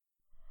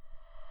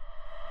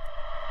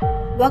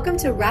Welcome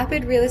to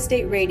Rapid Real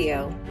Estate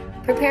Radio.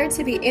 Prepare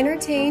to be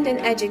entertained and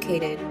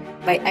educated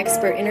by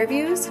expert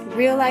interviews,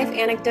 real-life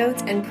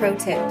anecdotes, and pro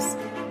tips,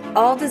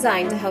 all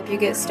designed to help you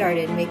get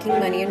started making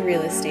money in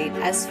real estate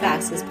as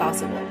fast as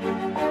possible.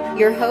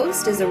 Your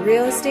host is a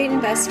real estate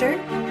investor,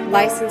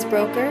 licensed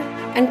broker,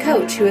 and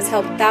coach who has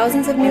helped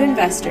thousands of new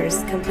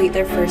investors complete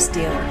their first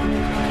deal.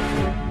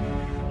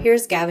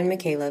 Here's Gavin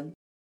McCaleb.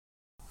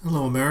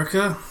 Hello,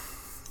 America.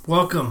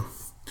 Welcome.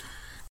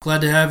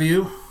 Glad to have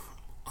you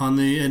on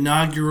the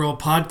inaugural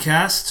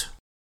podcast.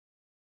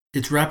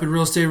 It's Rapid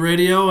Real Estate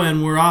Radio,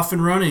 and we're off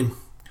and running.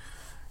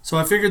 So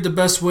I figured the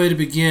best way to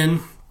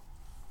begin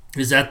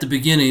is at the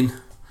beginning.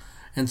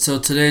 And so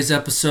today's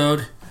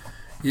episode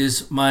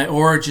is my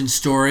origin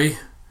story,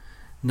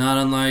 not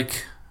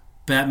unlike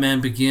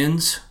Batman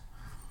Begins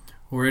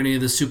or any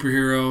of the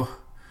superhero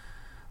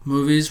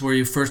movies where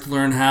you first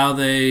learn how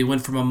they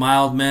went from a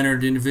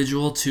mild-mannered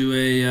individual to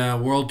a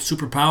world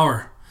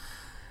superpower.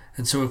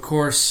 And so, of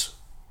course,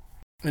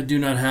 I do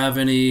not have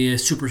any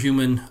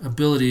superhuman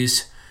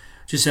abilities,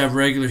 just have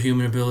regular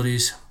human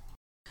abilities.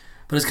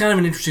 But it's kind of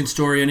an interesting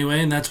story anyway,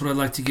 and that's what I'd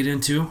like to get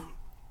into.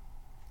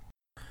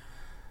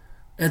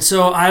 And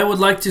so I would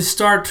like to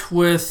start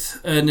with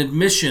an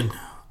admission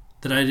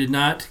that I did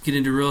not get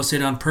into real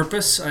estate on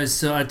purpose.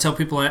 I tell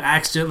people I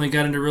accidentally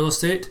got into real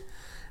estate,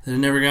 and I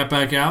never got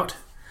back out.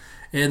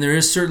 And there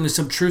is certainly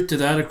some truth to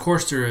that. Of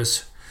course there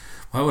is.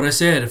 Why would I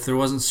say it if there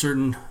wasn't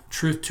certain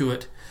truth to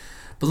it?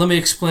 But let me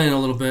explain a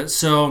little bit.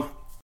 So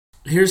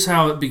here's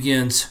how it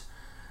begins.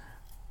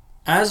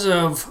 As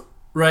of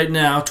right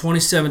now,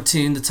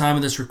 2017, the time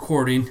of this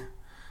recording,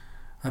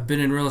 I've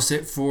been in real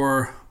estate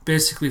for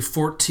basically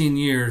 14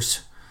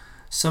 years.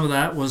 Some of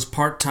that was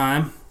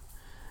part-time.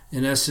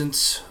 In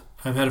essence,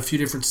 I've had a few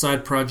different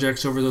side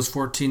projects over those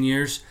 14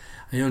 years.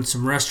 I owned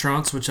some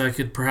restaurants, which I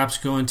could perhaps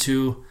go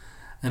into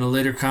in a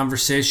later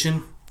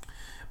conversation.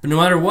 But no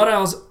matter what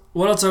else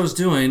I was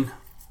doing,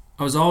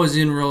 I was always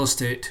in real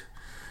estate,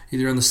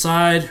 either on the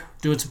side,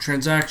 doing some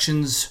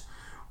transactions,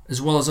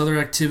 as well as other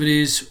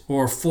activities,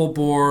 or full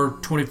bore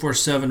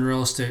 24/7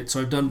 real estate. So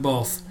I've done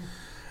both.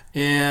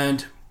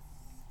 And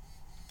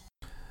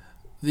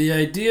the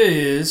idea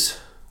is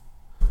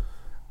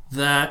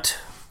that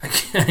I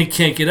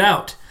can't get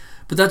out.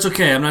 But that's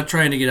okay. I'm not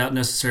trying to get out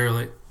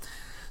necessarily.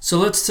 So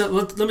let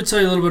me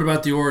tell you a little bit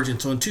about the origin.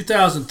 So in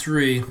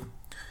 2003,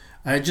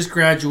 I had just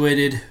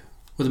graduated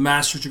with a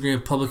master's degree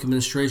in public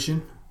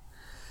administration.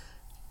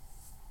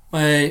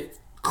 My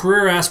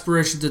career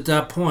aspirations at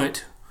that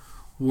point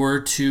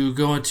were to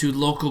go into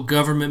local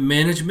government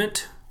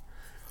management,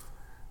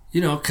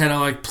 kind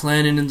of like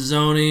planning and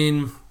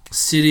zoning,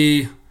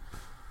 city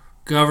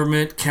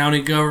government,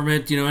 county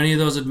government, any of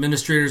those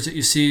administrators that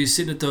you see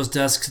sitting at those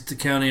desks at the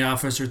county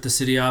office or at the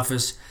city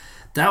office.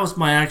 That was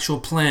my actual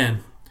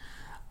plan.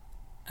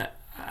 I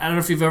don't know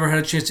if you've ever had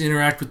a chance to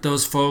interact with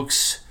those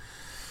folks,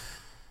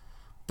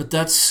 but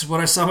that's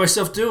what I saw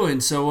myself doing.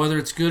 So whether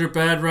it's good or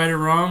bad, right or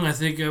wrong, I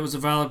think it was a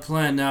valid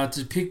plan. Now,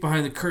 to peek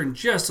behind the curtain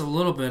just a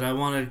little bit, I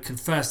want to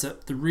confess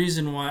that the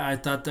reason why I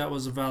thought that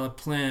was a valid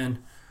plan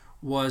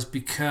was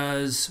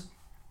because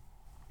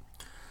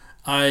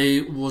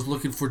I was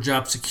looking for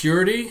job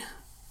security,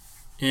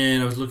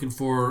 and I was looking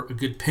for a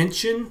good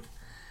pension.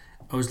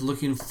 I was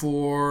looking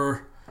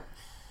for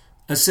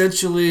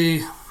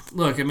essentially,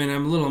 I'm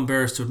a little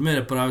embarrassed to admit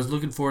it, but I was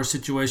looking for a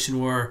situation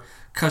where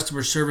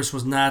customer service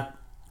was not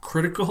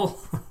critical.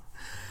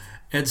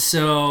 And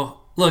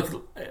so,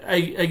 I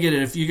get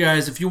it.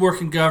 If you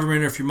work in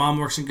government, or if your mom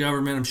works in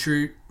government, I'm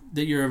sure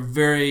that you're a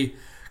very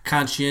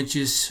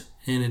conscientious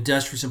and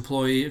industrious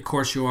employee. Of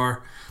course you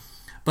are.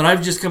 But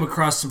I've just come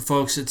across some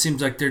folks, it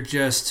seems like they're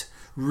just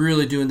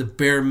really doing the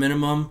bare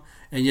minimum,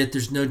 and yet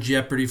there's no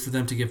jeopardy for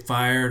them to get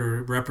fired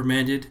or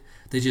reprimanded.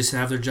 They just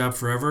have their job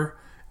forever.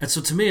 And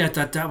so to me, I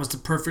thought that was the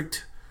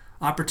perfect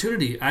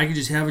opportunity. I could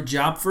just have a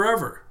job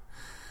forever.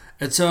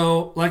 And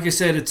so, like I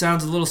said, it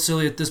sounds a little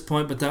silly at this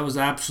point, but that was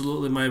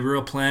absolutely my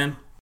real plan.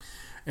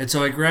 And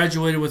so I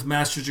graduated with a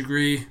master's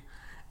degree,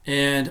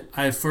 and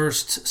I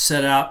first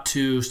set out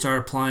to start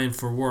applying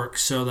for work.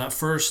 So that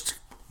first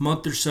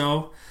month or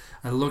so,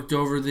 I looked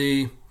over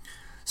the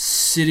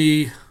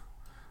city,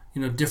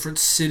 different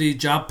city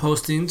job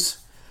postings.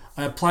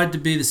 I applied to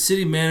be the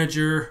city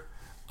manager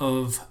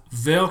of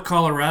Vail,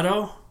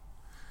 Colorado,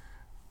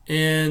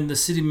 and the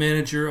city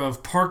manager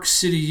of Park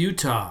City,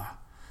 Utah.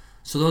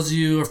 So those of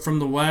you who are from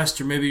the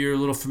West, or maybe you're a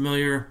little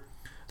familiar,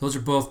 those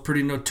are both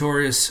pretty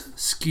notorious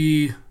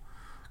ski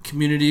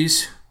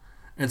communities.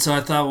 And so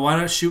I thought, why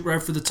not shoot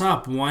right for the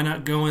top? Why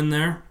not go in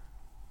there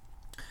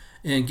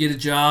and get a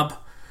job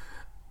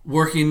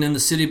working in the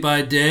city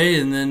by day,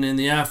 and then in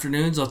the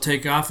afternoons I'll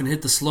take off and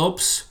hit the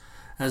slopes.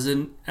 As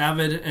an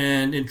avid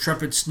and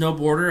intrepid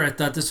snowboarder, I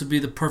thought this would be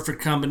the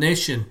perfect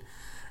combination.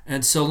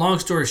 And so, long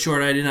story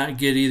short, I did not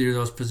get either of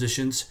those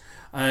positions.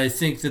 I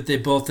think that they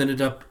both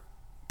ended up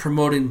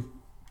promoting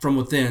from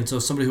within. So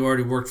somebody who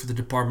already worked for the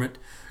department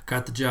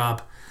got the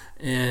job,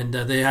 and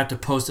they had to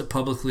post it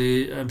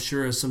publicly, I'm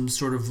sure, as some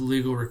sort of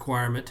legal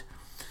requirement.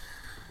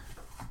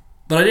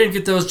 But I didn't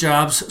get those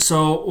jobs.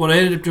 So what I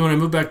ended up doing, I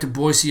moved back to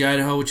Boise,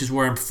 Idaho, which is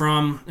where I'm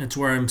from. It's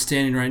where I'm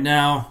standing right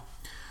now.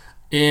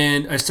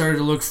 And I started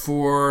to look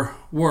for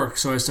work.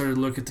 So I started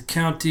to look at the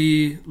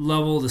county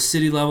level, the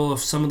city level of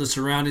some of the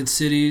surrounding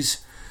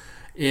cities,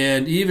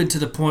 and even to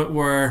the point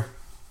where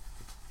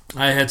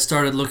I had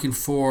started looking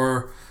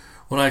for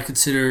what I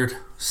considered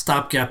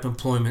stopgap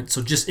employment.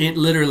 So just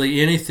literally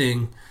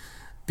anything,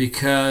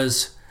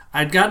 because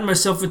I'd gotten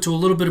myself into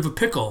a little bit of a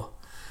pickle.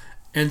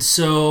 And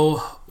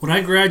so when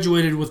I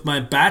graduated with my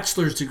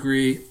bachelor's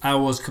degree, I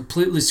was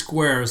completely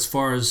square as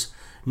far as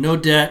no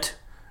debt,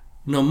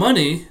 no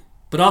money,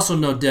 but also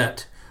no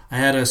debt. I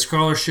had a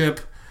scholarship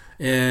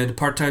and a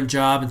part-time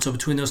job, and so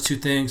between those two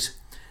things,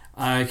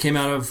 I came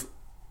out of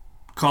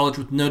college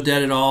with no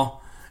debt at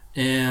all.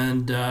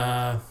 And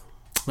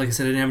like I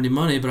said, I didn't have any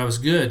money, but I was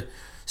good.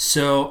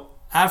 So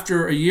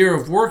after a year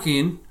of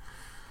working,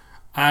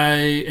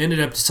 I ended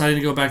up deciding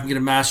to go back and get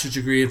a master's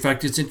degree. In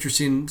fact, it's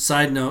interesting,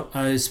 side note,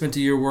 I spent a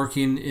year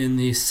working in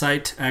the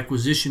site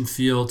acquisition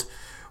field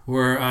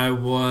where I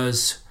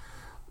was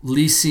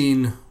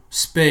leasing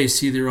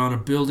space either on a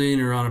building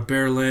or on a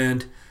bare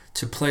land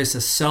to place a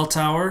cell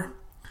tower.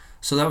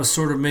 So that was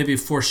sort of maybe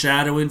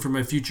foreshadowing for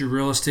my future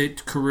real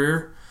estate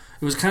career.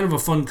 It was kind of a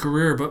fun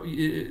career, but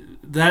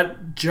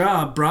that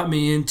job brought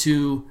me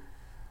into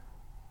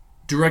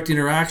direct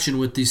interaction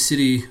with these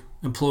city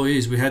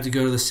employees. We had to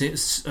go to the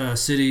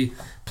city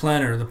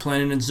planner, the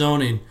planning and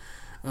zoning,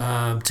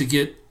 to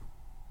get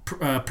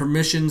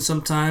permission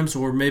sometimes,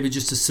 or maybe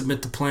just to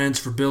submit the plans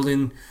for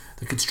building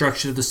the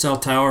construction of the cell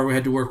tower. We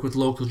had to work with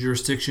local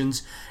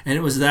jurisdictions. And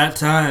it was that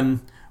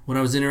time when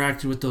I was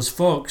interacting with those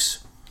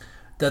folks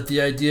that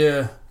the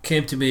idea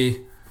came to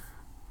me,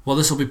 well,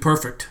 this will be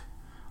perfect.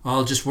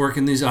 I'll just work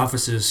in these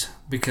offices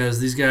because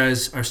these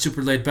guys are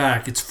super laid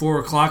back. It's 4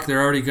 o'clock,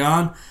 they're already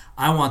gone.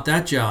 I want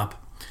that job.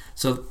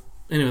 So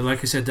anyway, like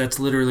I said, that's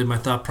literally my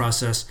thought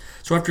process.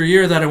 So after a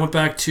year of that, I went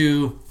back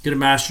to get a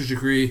master's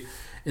degree.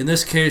 In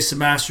this case, the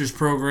master's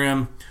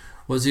program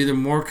was either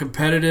more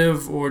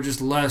competitive or just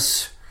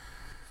less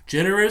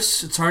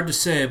generous. It's hard to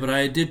say, but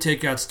I did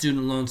take out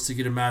student loans to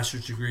get a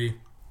master's degree.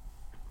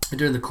 And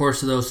during the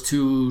course of those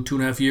two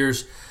and a half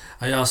years,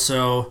 I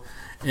also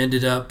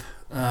ended up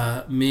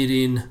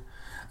meeting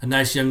a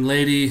nice young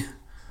lady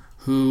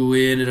who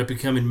we ended up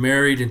becoming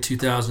married in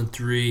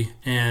 2003.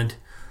 And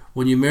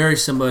when you marry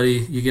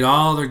somebody, you get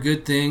all their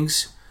good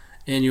things,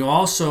 and you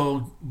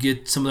also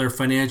get some of their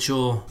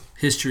financial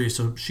history.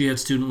 So she had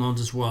student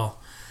loans as well.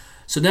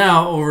 So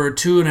now, over a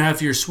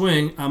 2.5 year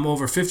swing, I'm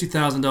over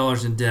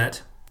 $50,000 in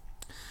debt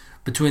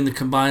between the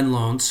combined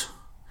loans,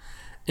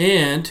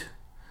 and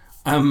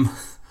I don't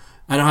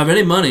have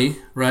any money,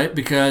 right?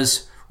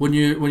 Because when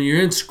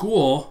you're in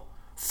school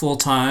full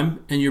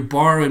time and you're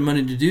borrowing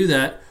money to do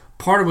that,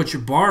 part of what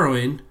you're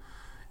borrowing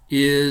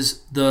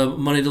is the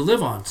money to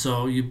live on.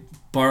 So you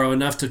borrow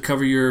enough to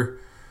cover your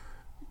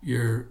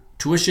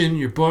tuition,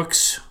 your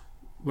books,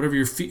 whatever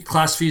your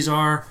class fees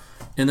are,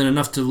 and then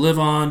enough to live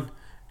on.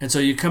 And so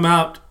you come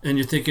out and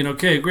you're thinking,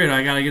 okay, great,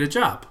 I got to get a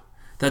job.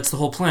 That's the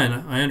whole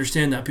plan. I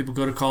understand that. People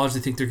go to college,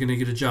 they think they're going to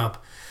get a job.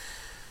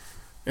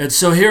 And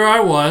so here I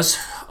was,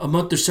 a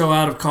month or so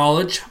out of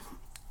college,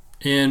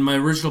 and my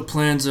original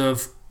plans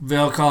of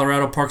Vail,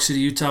 Colorado, Park City,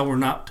 Utah were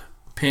not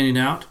panning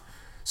out.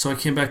 So I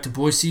came back to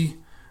Boise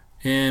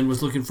and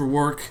was looking for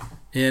work.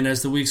 And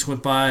as the weeks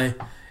went by,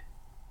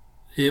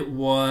 it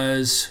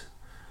was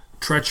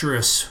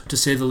treacherous, to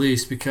say the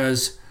least,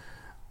 because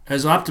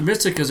as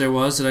optimistic as I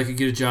was that I could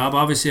get a job,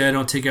 obviously I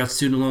don't take out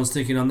student loans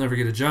thinking I'll never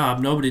get a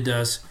job. Nobody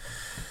does.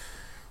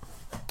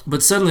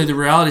 But suddenly the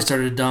reality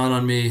started to dawn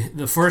on me.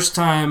 The first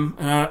time,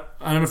 and I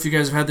don't know if you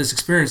guys have had this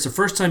experience, the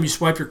first time you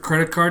swipe your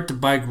credit card to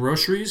buy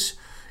groceries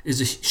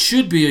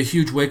should be a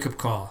huge wake-up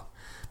call.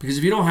 Because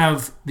if you don't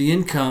have the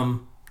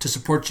income to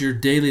support your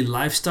daily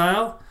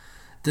lifestyle,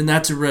 then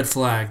that's a red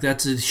flag.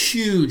 That's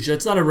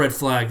not a red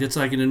flag. That's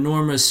like an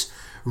enormous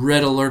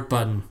red alert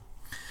button.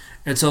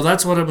 And so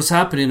that's what was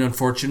happening,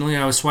 unfortunately.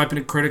 I was swiping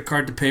a credit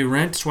card to pay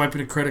rent,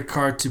 swiping a credit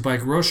card to buy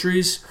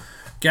groceries,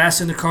 gas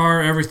in the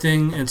car,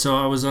 everything. And so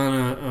I was on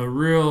a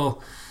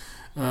real,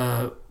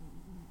 a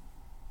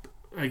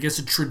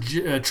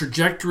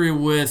trajectory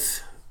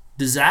with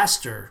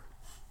disaster.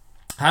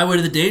 Highway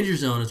to the danger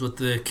zone is what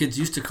the kids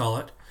used to call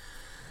it.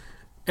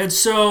 And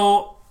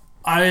so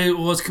I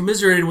was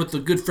commiserating with a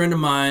good friend of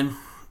mine,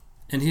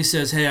 and he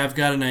says, hey, I've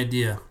got an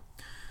idea.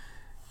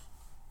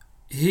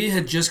 He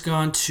had just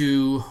gone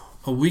to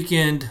a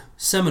weekend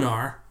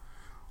seminar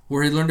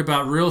where he learned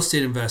about real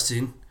estate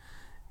investing.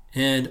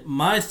 And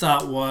my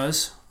thought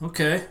was,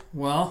 okay,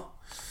 well,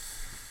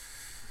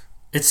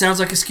 it sounds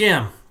like a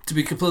scam. To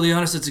be completely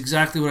honest, that's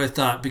exactly what I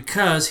thought,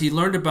 because he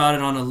learned about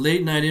it on a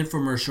late night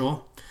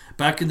infomercial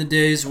back in the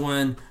days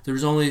when there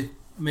was only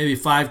maybe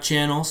 5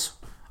 channels.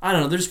 I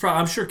don't know,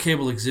 I'm sure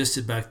cable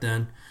existed back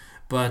then,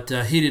 but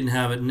he didn't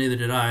have it, and neither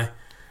did I.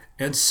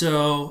 And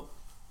so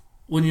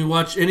when you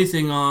watch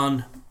anything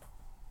on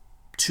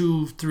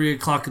 2-3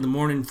 o'clock in the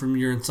morning from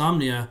your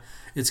insomnia,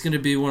 it's going to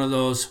be one of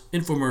those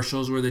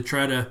infomercials where they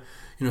try to,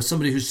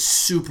 somebody who's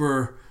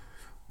super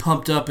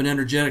pumped up and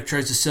energetic,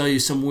 tries to sell you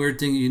some weird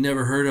thing you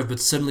never heard of, but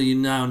suddenly you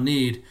now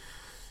need.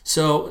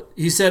 So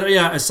he said, oh,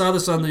 yeah, I saw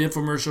this on the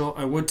infomercial.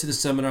 I went to the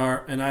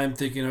seminar, and I'm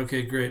thinking,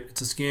 okay, great,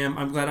 it's a scam.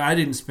 I'm glad I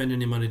didn't spend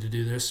any money to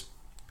do this.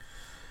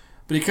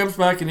 But he comes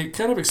back and he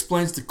kind of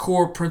explains the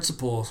core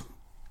principles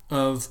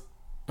of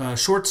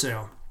short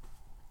sale,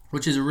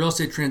 which is a real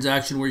estate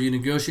transaction where you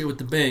negotiate with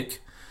the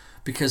bank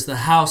because the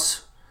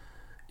house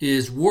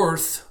is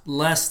worth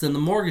less than the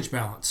mortgage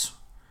balance.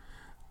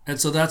 And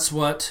so that's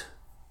what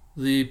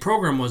the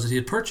program was that he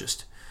had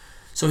purchased.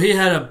 So he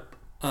had a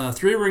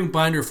 3-ring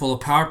binder full of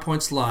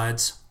PowerPoint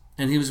slides,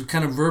 and he was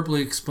kind of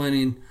verbally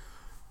explaining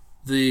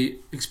the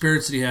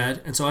experience that he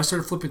had. And so I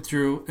started flipping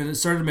through, and it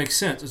started to make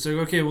sense. It's like,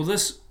 okay, well,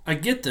 I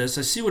get this.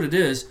 I see what it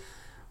is,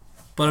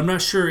 but I'm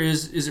not sure,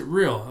 is it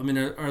real? I mean,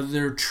 are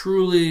there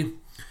truly...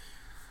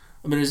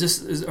 I mean,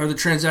 are the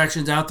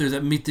transactions out there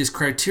that meet this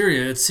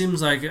criteria? It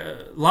seems like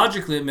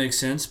logically it makes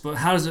sense, but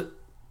how does it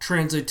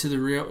translate to the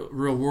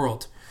real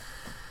world?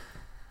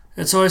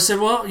 And so I said,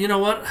 well, you know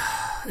what?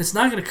 It's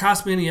not going to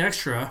cost me any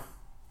extra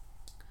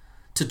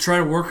to try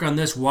to work on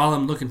this while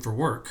I'm looking for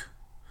work.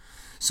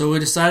 So we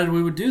decided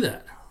we would do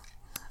that.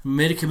 We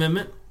made a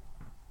commitment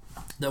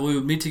that we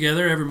would meet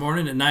together every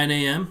morning at 9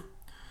 a.m.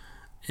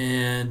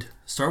 and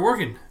start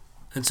working.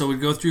 And so we'd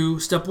go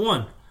through step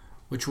 1,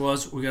 which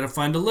was we got to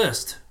find a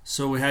list.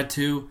 So we had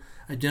to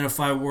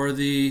identify where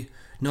the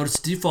notice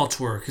defaults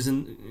were. Because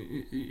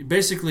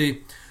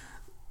basically,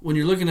 when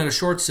you're looking at a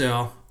short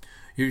sale,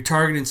 you're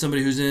targeting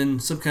somebody who's in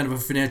some kind of a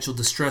financial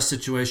distress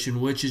situation,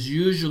 which is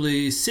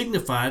usually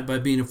signified by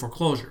being in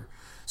foreclosure.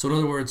 So in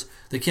other words,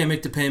 they can't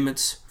make the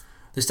payments,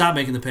 they stop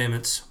making the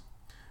payments,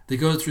 they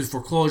go through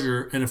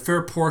foreclosure, and a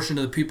fair portion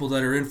of the people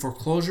that are in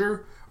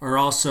foreclosure are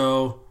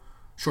also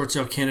short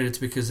sale candidates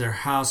because their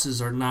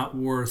houses are not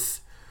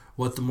worth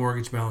what the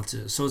mortgage balance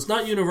is. So it's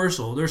not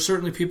universal. There's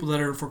certainly people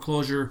that are in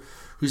foreclosure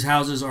whose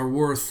houses are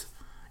worth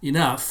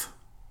enough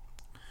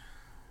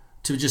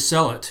to just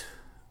sell it.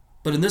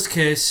 But in this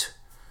case,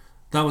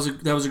 that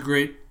was a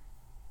great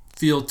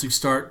field to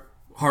start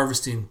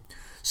harvesting.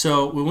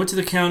 So we went to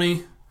the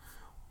county,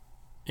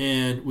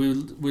 and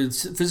we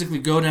physically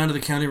go down to the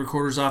county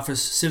recorder's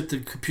office, sit at the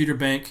computer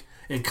bank,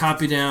 and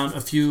copy down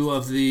a few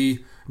of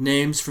the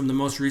names from the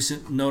most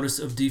recent notice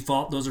of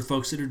default. Those are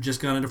folks that have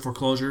just gone into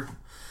foreclosure.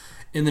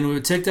 And then we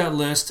would take that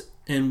list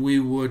and we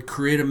would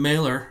create a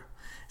mailer,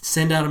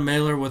 send out a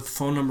mailer with a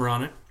phone number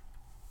on it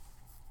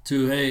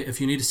to, hey, if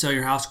you need to sell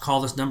your house,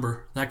 call this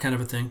number, that kind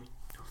of a thing.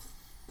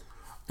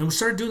 And we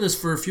started doing this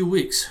for a few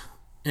weeks.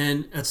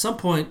 And at some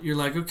point, you're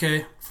like,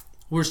 okay,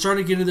 we're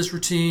starting to get into this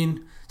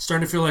routine,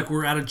 starting to feel like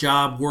we're at a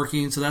job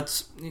working. So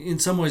that's in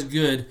some ways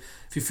good.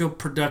 If you feel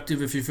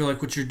productive, if you feel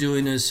like what you're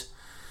doing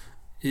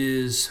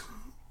is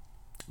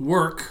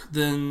work,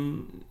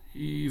 then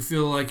you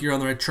feel like you're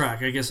on the right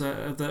track, I guess,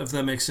 if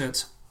that makes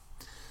sense.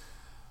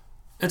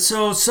 And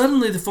so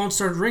suddenly the phone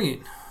started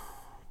ringing.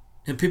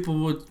 And people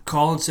would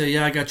call and say,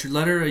 yeah, I got your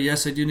letter.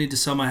 Yes, I do need to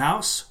sell my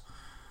house.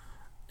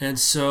 And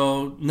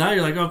so now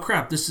you're like, oh,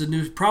 crap, this is a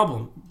new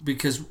problem.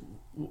 Because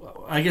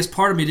I guess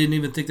part of me didn't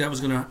even think that was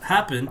going to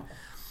happen.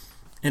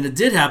 And it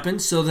did happen.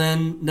 So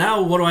then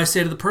now what do I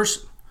say to the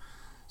person?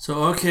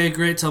 So, okay,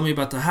 great. Tell me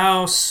about the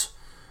house.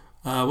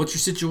 What's your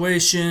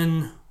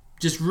situation?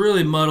 Just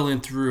really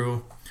muddling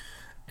through.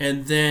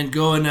 And then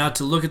going out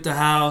to look at the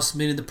house,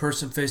 meeting the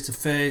person face to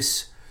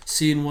face,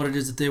 seeing what it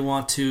is that they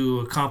want to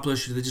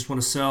accomplish, or they just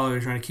want to sell, or they're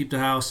trying to keep the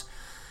house.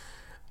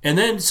 And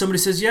then somebody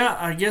says, yeah,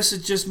 I guess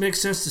it just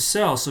makes sense to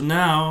sell. So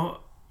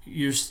now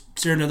you're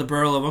staring down the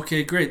barrel of,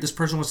 okay, great, this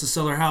person wants to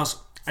sell their house.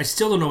 I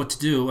still don't know what to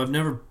do. I've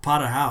never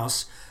bought a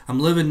house.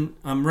 I'm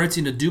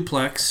renting a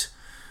duplex,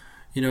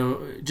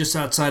 just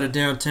outside of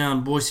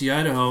downtown Boise,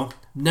 Idaho.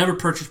 Never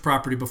purchased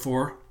property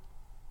before.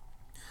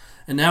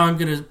 And now I'm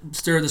going to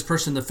stare this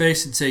person in the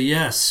face and say,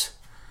 yes,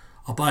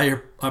 I'll buy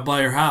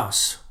your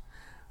house.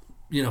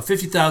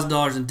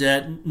 $50,000 in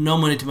debt, no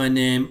money to my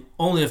name,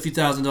 only a few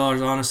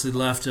 $1,000s honestly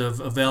left of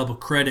available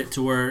credit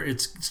to where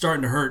it's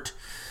starting to hurt.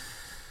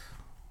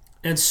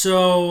 And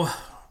so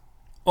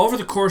over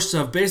the course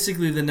of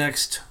basically the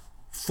next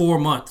 4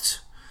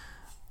 months,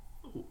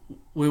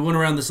 we went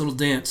around this little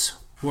dance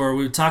where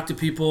we would talk to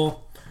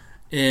people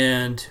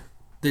and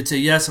they'd say,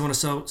 yes, I want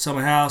to sell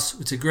my house.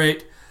 We'd say,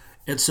 great.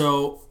 And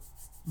so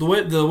the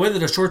way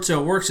that a short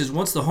sale works is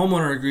once the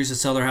homeowner agrees to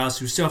sell their house,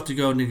 we still have to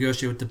go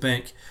negotiate with the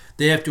bank.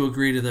 They have to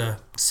agree to the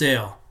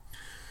sale.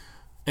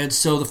 And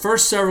so the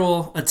first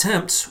several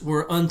attempts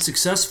were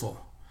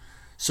unsuccessful.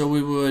 So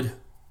we would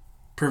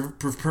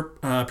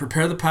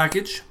prepare the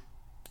package,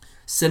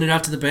 send it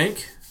out to the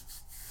bank,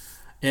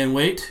 and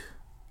wait.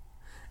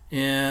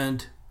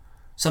 And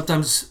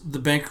sometimes the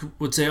bank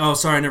would say, oh,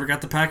 sorry, I never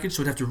got the package.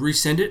 So we'd have to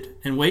resend it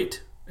and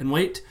wait. And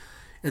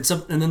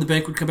then the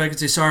bank would come back and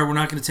say, sorry, we're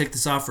not going to take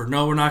this offer.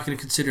 No, we're not going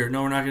to consider it.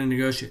 No, we're not going to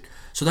negotiate.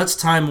 So that's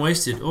time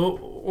wasted.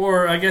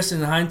 Or I guess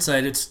in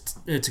hindsight, it's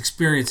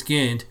experience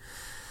gained.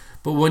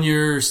 But when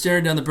you're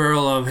staring down the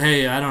barrel of,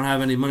 hey, I don't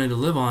have any money to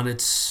live on,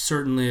 it's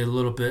certainly a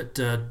little bit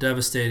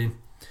devastating.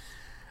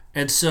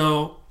 And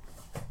so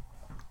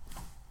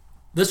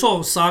this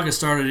whole saga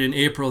started in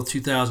April of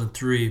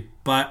 2003.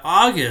 By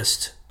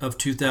August of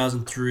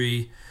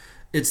 2003,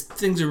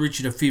 things are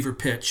reaching a fever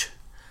pitch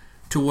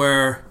to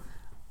where,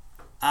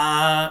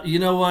 you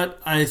know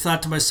what? I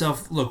thought to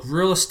myself, look,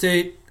 real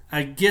estate,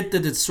 I get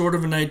that it's sort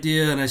of an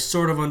idea and I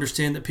sort of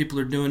understand that people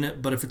are doing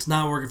it, but if it's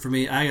not working for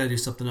me, I got to do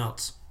something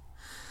else.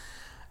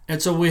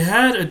 And so we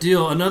had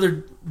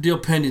another deal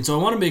pending. So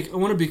I want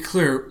to be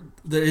clear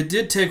that it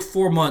did take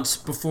 4 months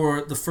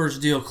before the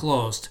first deal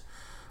closed.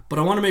 But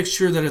I want to make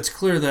sure that it's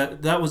clear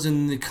that that was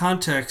in the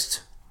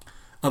context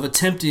of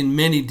attempting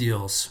many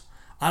deals.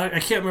 I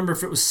can't remember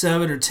if it was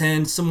 7 or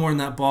 10, somewhere in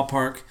that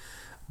ballpark,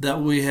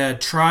 that we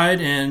had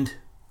tried and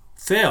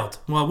failed.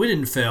 Well, we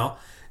didn't fail.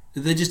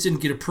 They just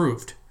didn't get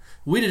approved.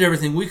 We did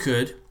everything we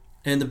could,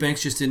 and the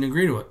banks just didn't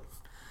agree to it,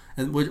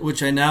 and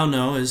which I now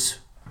know is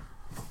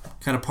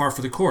kind of par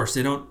for the course.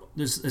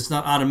 It's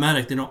not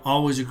automatic. They don't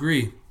always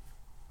agree.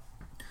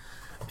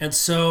 And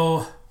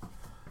so,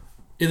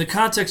 in the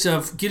context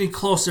of getting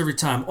close every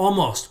time,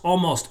 almost,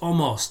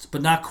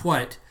 but not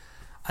quite,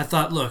 I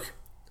thought, look,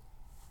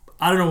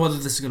 I don't know whether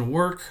this is going to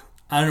work.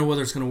 I don't know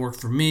whether it's going to work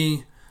for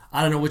me.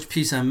 I don't know which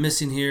piece I'm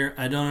missing here.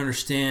 I don't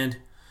understand.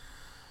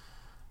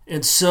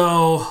 And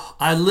so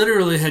I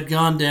literally had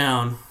gone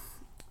down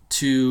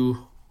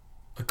to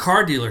a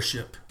car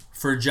dealership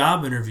for a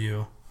job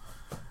interview,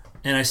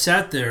 and I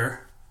sat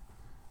there.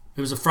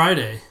 It was a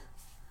Friday,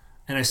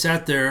 and I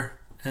sat there,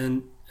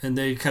 and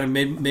they kind of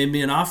made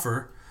me an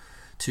offer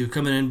to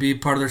come in and be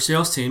part of their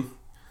sales team.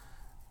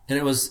 And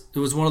it was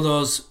one of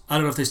those, I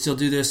don't know if they still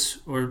do this,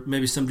 or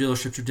maybe some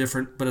dealerships are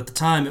different, but at the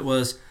time it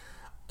was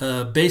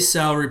base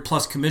salary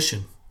plus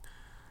commission.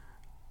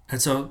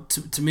 And so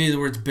to me, the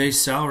words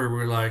base salary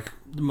were like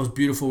the most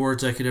beautiful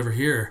words I could ever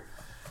hear.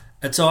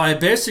 And so I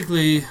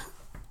basically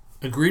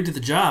agreed to the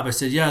job. I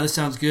said, yeah, this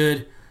sounds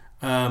good.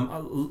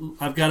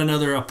 I've got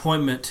another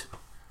appointment.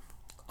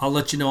 I'll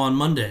let you know on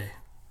Monday.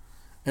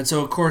 And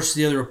so, of course,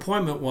 the other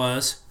appointment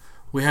was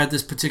we had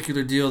this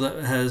particular deal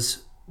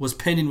that was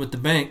pending with the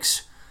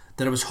banks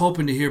that I was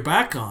hoping to hear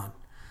back on.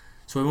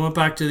 So we went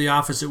back to the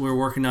office that we were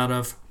working out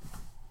of,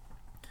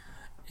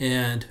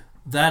 and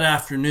that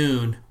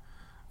afternoon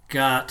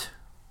got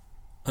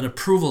an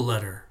approval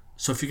letter.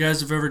 So if you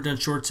guys have ever done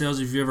short sales,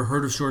 if you've ever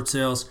heard of short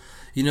sales,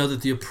 you know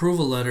that the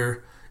approval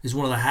letter is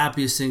one of the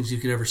happiest things you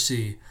could ever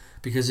see,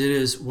 because it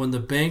is when the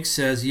bank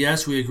says,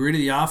 yes, we agree to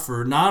the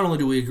offer. Not only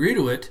do we agree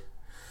to it,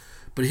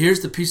 but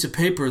here's the piece of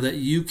paper that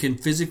you can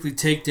physically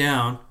take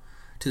down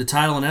to the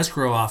title and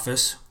escrow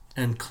office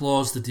and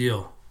close the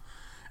deal.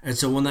 And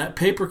so when that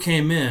paper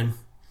came in,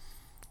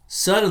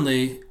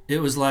 suddenly it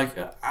was like,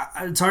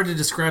 it's hard to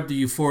describe the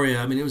euphoria.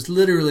 I mean, it was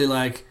literally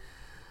like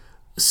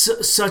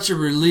such a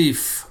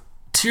relief.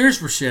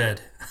 Tears were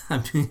shed.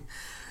 I mean,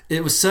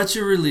 it was such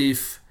a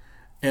relief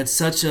and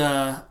such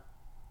a,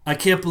 I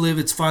can't believe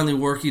it's finally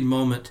working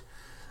moment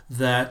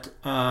that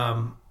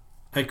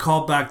I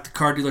called back the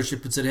car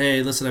dealership and said,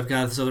 hey, listen, I've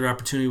got this other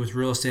opportunity with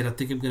real estate. I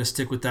think I'm going to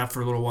stick with that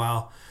for a little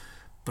while,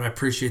 but I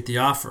appreciate the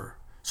offer.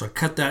 So I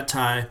cut that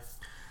tie.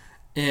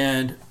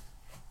 And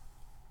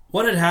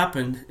what had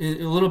happened,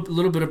 a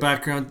little bit of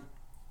background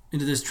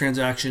into this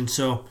transaction.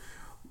 So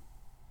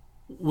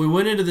we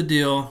went into the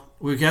deal.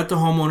 We got the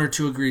homeowner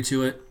to agree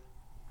to it.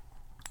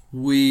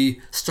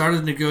 We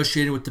started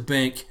negotiating with the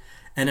bank.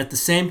 And at the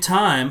same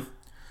time,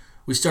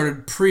 we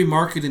started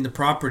pre-marketing the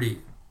property.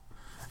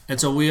 And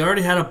so we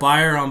already had a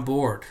buyer on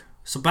board.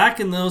 So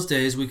back in those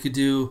days, we could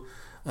do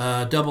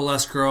double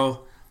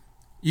escrow.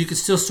 You could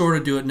still sort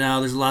of do it now.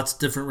 There's lots of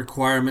different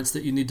requirements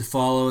that you need to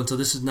follow. And so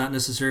this is not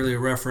necessarily a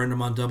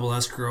referendum on double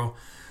escrow.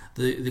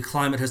 The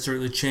climate has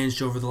certainly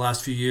changed over the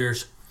last few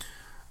years.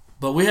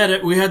 But we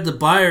had the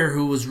buyer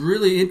who was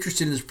really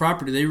interested in this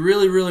property. They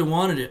really, really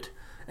wanted it.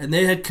 And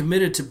they had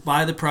committed to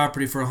buy the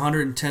property for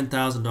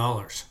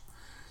 $110,000.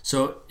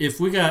 So if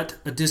we got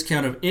a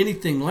discount of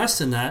anything less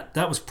than that,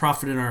 that was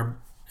profit in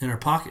our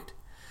pocket.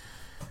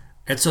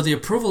 And so the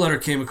approval letter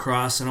came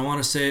across, and I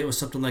want to say it was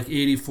something like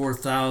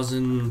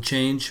 $84,000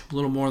 change, a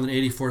little more than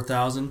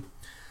 $84,000.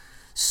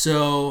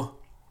 So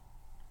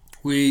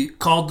we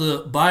called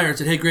the buyer and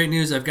said, hey, great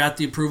news, I've got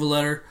the approval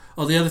letter.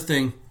 Oh, the other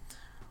thing,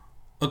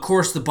 of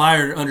course, the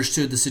buyer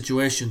understood the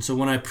situation. So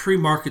when I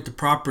pre-market the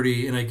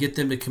property and I get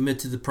them to commit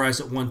to the price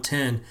at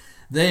 $110,000,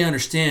 they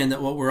understand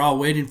that what we're all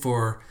waiting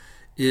for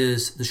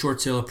is the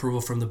short sale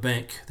approval from the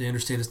bank. They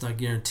understand it's not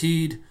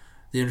guaranteed.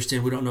 They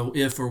understand we don't know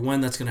if or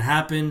when that's going to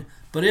happen.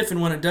 But if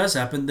and when it does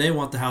happen, they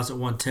want the house at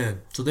 $110,000.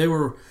 So they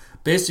were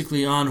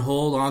basically on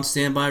hold, on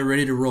standby,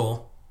 ready to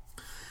roll.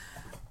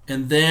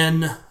 And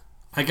then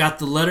I got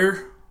the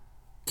letter.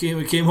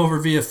 It came over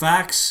via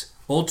fax,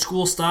 old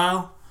school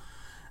style.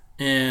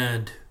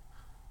 And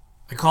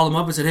I called them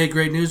up and said, hey,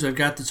 great news. I've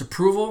got this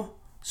approval.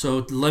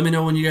 So let me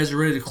know when you guys are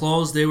ready to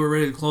close. They were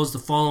ready to close the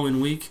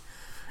following week.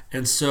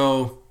 And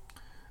so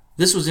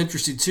this was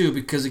interesting too,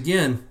 because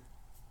again,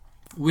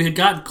 we had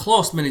gotten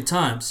close many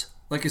times.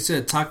 Like I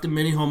said, talked to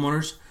many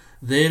homeowners.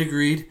 They had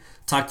agreed.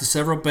 Talked to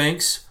several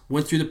banks.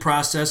 Went through the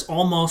process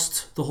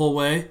almost the whole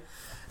way.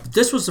 But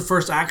this was the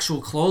first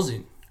actual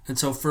closing. And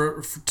so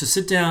for to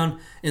sit down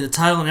in the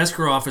title and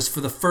escrow office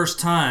for the first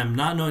time,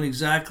 not knowing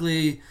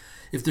exactly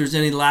if there's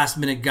any last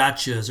minute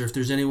gotchas or if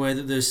there's any way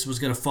that this was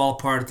going to fall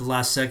apart at the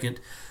last second,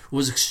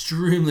 was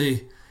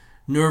extremely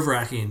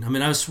nerve-wracking. I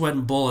mean, I was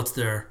sweating bullets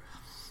there.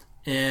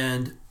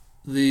 And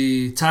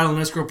the title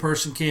and escrow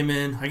person came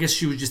in. I guess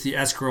she was just the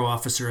escrow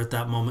officer at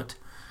that moment.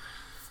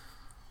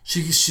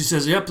 She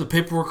says, yep, the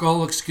paperwork all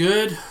looks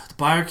good. The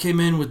buyer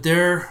came in with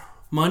their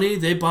money.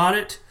 They bought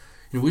it.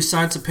 We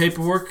signed some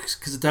paperwork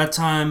because at that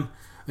time,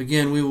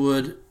 again, we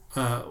would,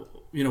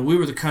 we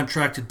were the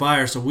contracted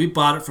buyer. So we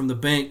bought it from the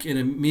bank and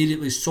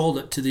immediately sold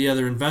it to the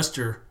other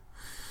investor.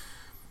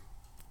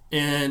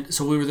 And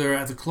so we were there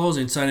at the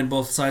closing, signing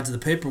both sides of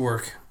the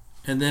paperwork.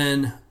 And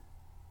then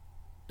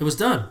it was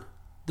done.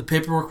 The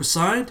paperwork was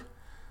signed.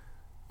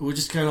 We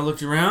just kind of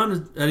looked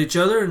around at each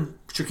other and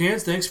shook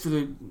hands. Thanks for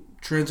the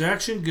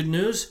transaction. Good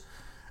news.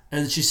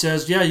 And she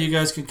says, yeah, you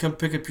guys can come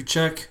pick up your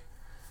check,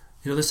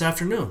 this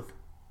afternoon.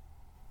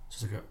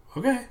 So I was like,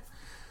 okay.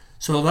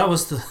 So that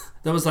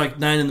was like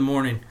 9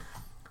 a.m.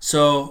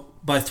 So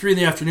by 3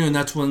 p.m,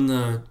 that's when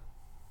the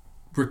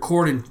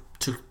recording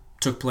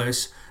took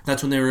place.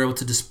 That's when they were able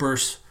to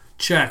disperse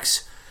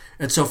checks.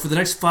 And so for the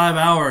next 5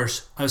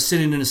 hours, I was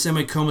sitting in a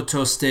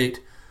semi-comatose state,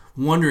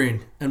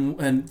 wondering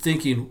and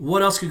thinking,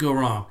 what else could go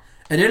wrong?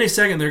 At any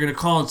second, they're going to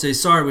call and say,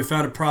 sorry, we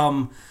found a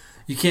problem.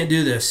 You can't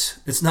do this.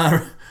 It's not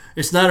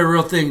a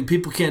real thing.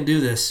 People can't do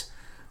this.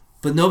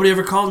 But nobody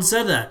ever called and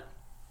said that.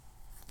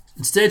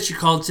 Instead, she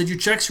called and said, your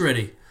check's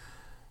ready.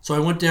 So I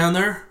went down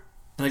there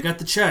and I got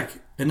the check.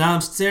 And now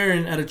I'm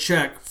staring at a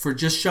check for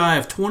just shy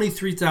of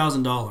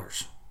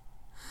 $23,000.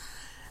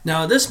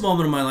 Now, at this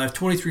moment in my life,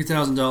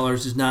 $23,000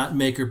 is not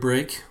make or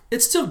break.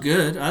 It's still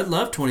good. I'd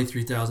love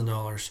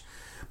 $23,000.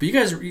 But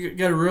you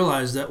got to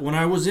realize that when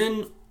I was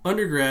in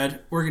undergrad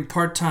working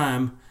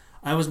part-time,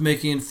 I was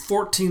making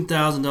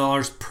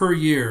 $14,000 per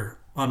year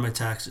on my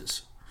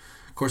taxes.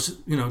 Of course,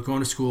 going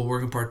to school,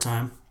 working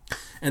part-time.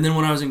 And then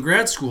when I was in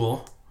grad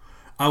school,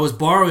 I was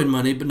borrowing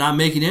money but not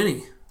making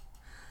any.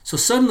 So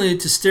suddenly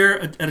to stare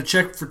at a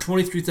check for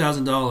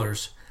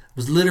 $23,000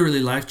 was literally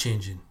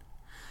life-changing.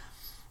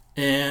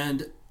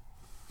 And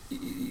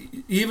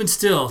even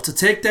still, to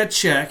take that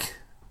check,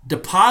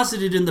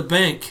 deposit it in the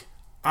bank,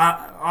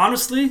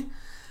 honestly,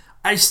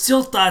 I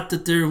still thought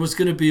that there was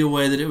going to be a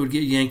way that it would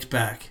get yanked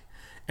back.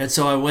 And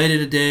so I waited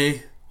a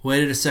day,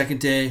 waited a second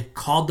day,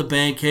 called the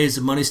bank, hey, is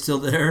the money still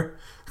there?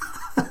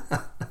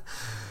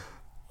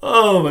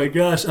 Oh my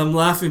gosh, I'm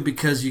laughing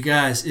because, you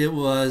guys, it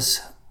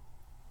was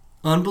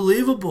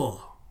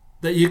unbelievable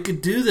that you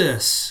could do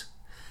this.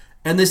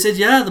 And they said,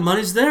 yeah, the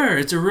money's there.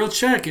 It's a real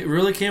check. It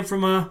really came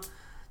from a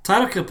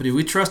title company.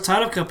 We trust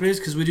title companies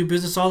because we do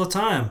business all the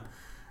time.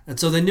 And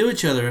so they knew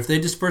each other. If they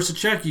disperse a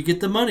check, you get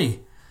the money.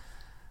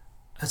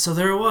 And so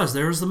there it was.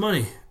 There was the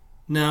money.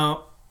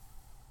 Now,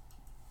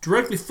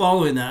 directly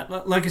following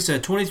that, like I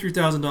said,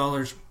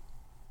 $23,000,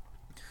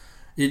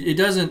 it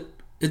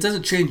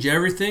doesn't change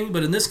everything,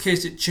 but in this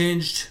case, it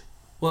changed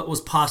what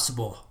was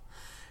possible.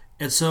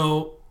 And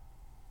so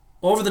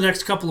over the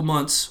next couple of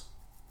months,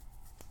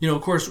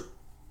 of course,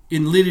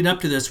 in leading up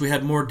to this, we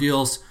had more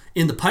deals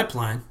in the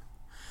pipeline.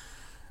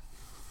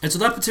 And so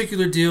that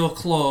particular deal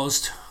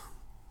closed.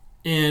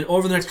 And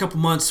over the next couple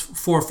of months,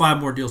 4 or 5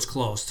 more deals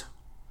closed.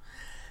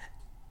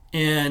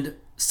 And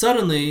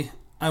suddenly,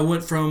 I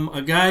went from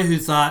a guy who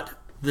thought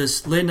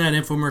this late night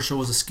infomercial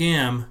was a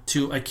scam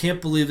to I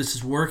can't believe this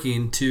is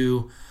working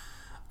to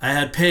I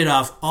had paid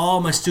off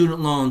all my student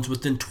loans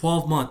within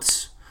 12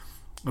 months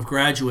of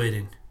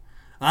graduating.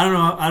 I don't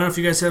know if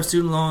you guys have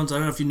student loans. I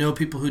don't know if you know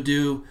people who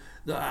do.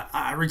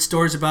 I read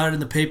stories about it in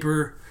the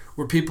paper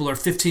where people are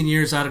 15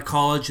 years out of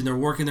college and they're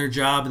working their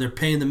job and they're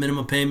paying the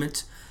minimum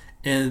payment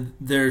and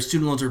their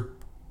student loans are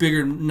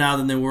bigger now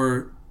than they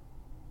were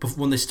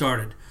when they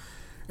started.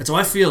 And so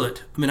I feel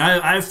it. I mean,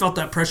 I felt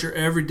that pressure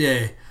every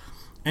day.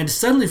 And to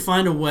suddenly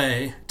find a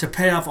way to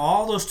pay off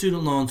all those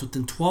student loans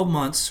within 12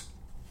 months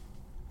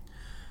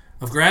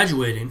of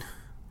graduating,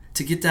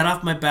 to get that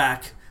off my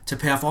back, to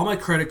pay off all my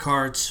credit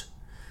cards,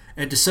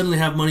 and to suddenly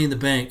have money in the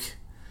bank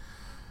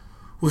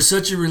was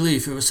such a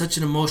relief. It was such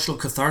an emotional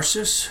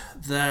catharsis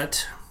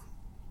that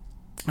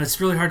it's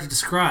really hard to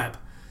describe.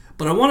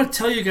 But I want to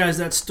tell you guys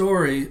that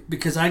story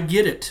because I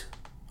get it.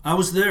 I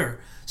was there.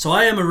 So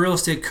I am a real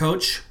estate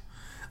coach.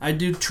 I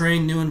do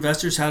train new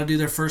investors how to do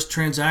their first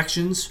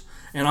transactions.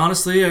 And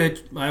honestly,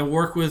 I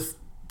work with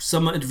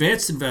some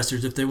advanced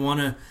investors if they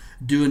want to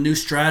do a new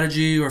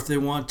strategy or if they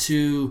want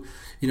to,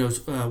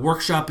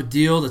 workshop a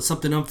deal that's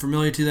something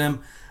unfamiliar to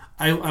them.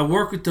 I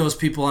work with those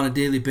people on a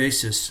daily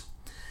basis.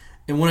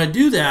 And when I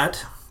do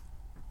that,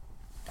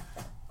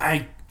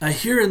 I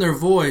hear in their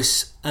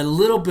voice a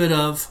little bit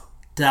of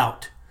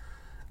doubt.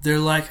 They're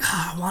like,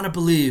 I want to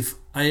believe.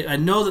 I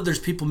know that there's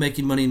people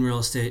making money in real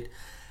estate.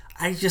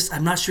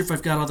 I'm not sure if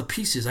I've got all the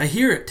pieces. I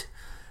hear it.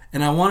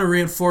 And I want to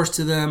reinforce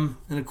to them,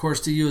 and of course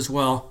to you as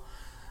well,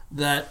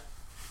 that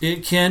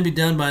it can be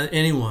done by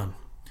anyone.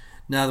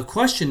 Now the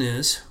question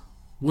is,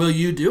 will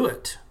you do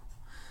it?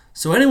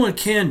 So anyone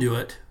can do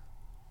it,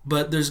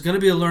 but there's going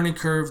to be a learning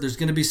curve. There's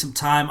going to be some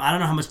time. I don't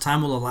know how much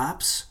time will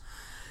elapse.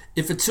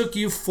 If it took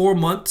you 4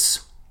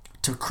 months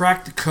to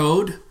crack the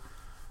code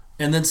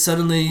and then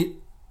suddenly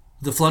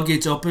the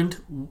floodgates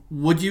opened,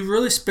 would you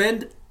really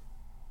spend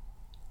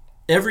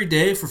every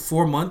day for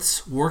 4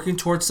 months working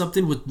towards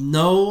something with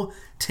no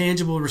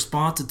tangible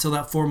response until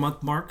that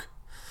 4-month mark?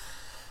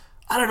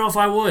 I don't know if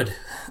I would.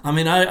 I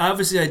mean,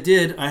 I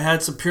did. I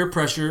had some peer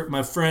pressure.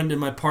 My friend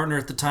and my partner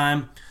at the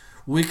time,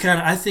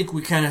 I think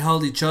we kind of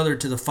held each other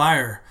to the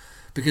fire,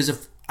 because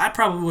if I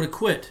probably would have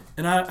quit,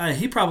 and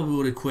he probably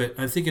would have quit.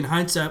 I think in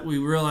hindsight, we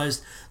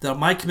realized that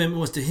my commitment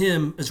was to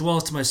him as well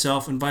as to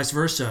myself, and vice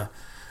versa.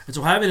 And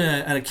so having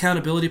an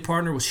accountability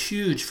partner was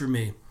huge for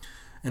me.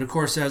 And of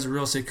course, as a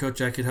real estate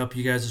coach, I could help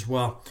you guys as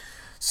well.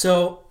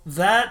 So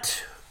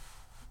that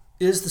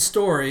is the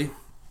story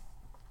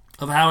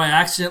of how I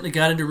accidentally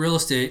got into real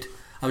estate.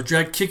 I was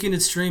dragged kicking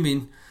and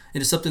streaming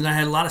into something that I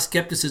had a lot of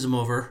skepticism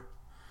over.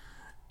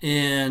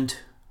 And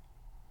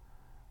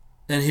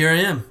here I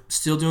am,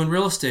 still doing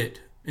real estate.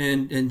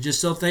 And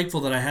just so thankful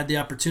that I had the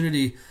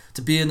opportunity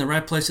to be in the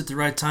right place at the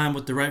right time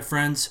with the right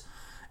friends.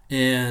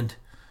 And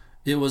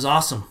it was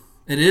awesome.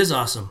 It is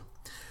awesome.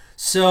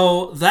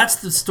 So that's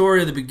the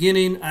story of the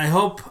beginning. I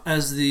hope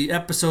as the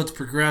episodes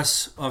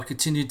progress, I'll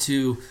continue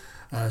to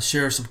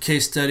share some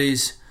case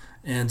studies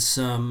and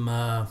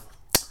some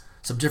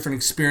different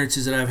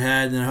experiences that I've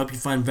had, and I hope you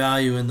find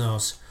value in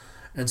those.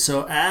 And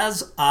so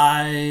as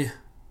I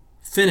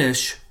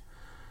finish,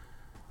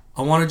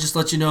 I want to just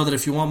let you know that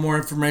if you want more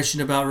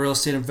information about real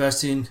estate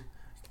investing,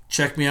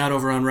 check me out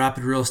over on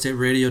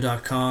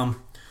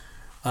rapidrealestateradio.com.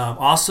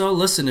 Also,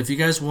 listen, if you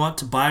guys want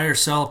to buy or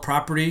sell a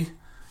property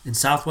in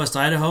Southwest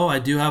Idaho, I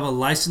do have a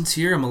license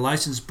here. I'm a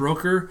licensed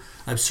broker.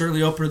 I'm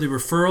certainly open to the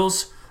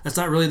referrals. That's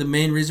not really the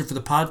main reason for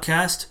the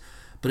podcast,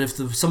 but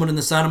if someone in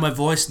the sound of my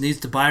voice needs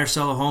to buy or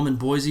sell a home in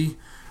Boise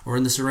or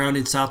in the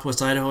surrounding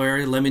Southwest Idaho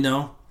area, let me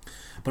know.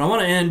 But I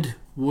want to end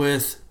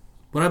with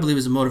what I believe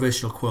is a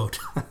motivational quote.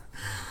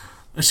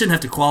 I shouldn't have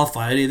to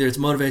qualify it either. It's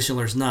motivational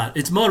or it's not.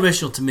 It's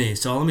motivational to me,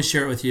 so let me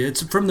share it with you.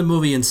 It's from the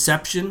movie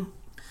Inception.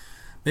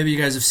 Maybe you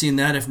guys have seen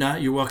that. If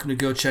not, you're welcome to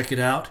go check it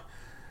out.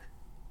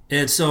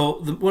 And so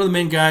one of the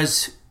main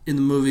guys in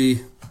the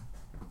movie,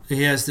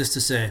 he has this to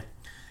say.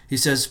 He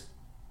says,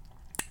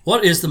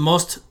 "What is the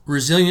most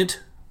resilient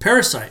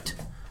parasite?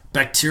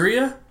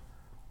 Bacteria?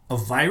 A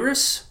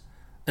virus?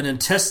 An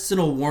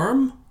intestinal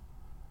worm?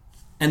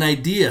 An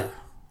idea.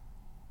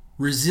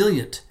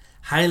 Resilient,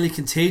 highly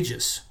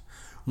contagious.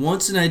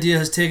 Once an idea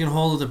has taken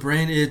hold of the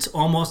brain, it's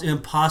almost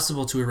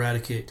impossible to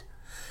eradicate.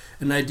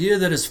 An idea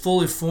that is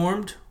fully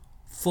formed,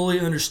 fully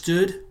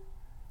understood,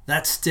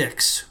 that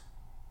sticks."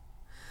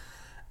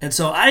 And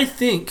so I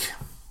think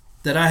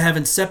that I have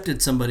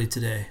incepted somebody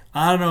today.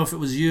 I don't know if it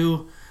was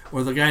you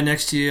or the guy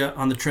next to you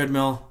on the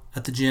treadmill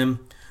at the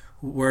gym,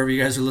 wherever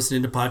you guys are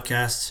listening to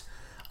podcasts.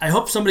 I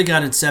hope somebody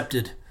got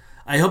incepted.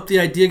 I hope the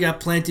idea got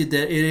planted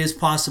that it is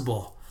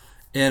possible.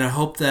 And I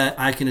hope that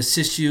I can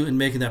assist you in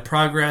making that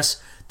progress.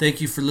 Thank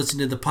you for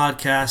listening to the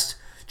podcast.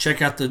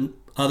 Check out the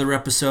other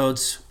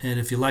episodes. And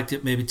if you liked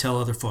it, maybe tell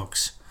other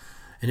folks.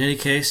 In any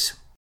case,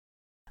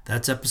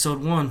 that's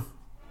episode 1.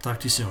 Talk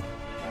to you soon.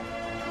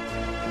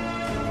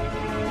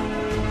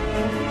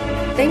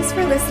 Thanks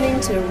for listening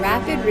to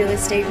Rapid Real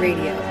Estate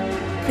Radio.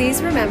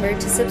 Please remember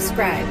to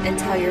subscribe and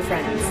tell your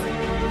friends.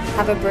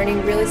 Have a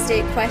burning real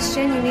estate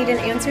question you need an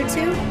answer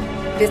to?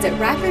 Visit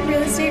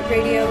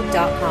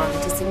rapidrealestateradio.com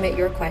to submit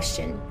your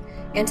question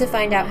and to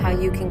find out how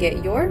you can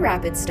get your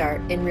rapid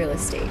start in real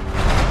estate.